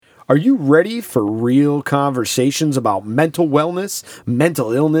Are you ready for real conversations about mental wellness,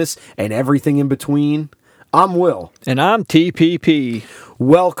 mental illness, and everything in between? I'm Will. And I'm TPP.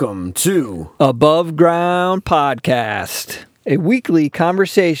 Welcome to Above Ground Podcast, a weekly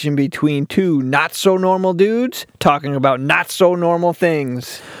conversation between two not-so-normal dudes talking about not-so-normal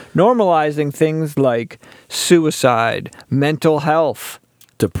things, normalizing things like suicide, mental health,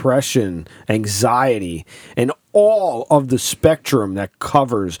 depression, anxiety, and all of the spectrum that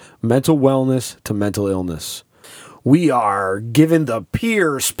covers mental wellness to mental illness. We are given the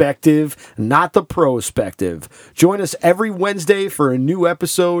perspective, not the prospective. Join us every Wednesday for a new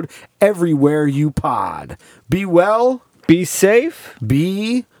episode everywhere you pod. Be well, be safe,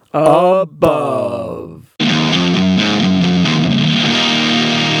 be above.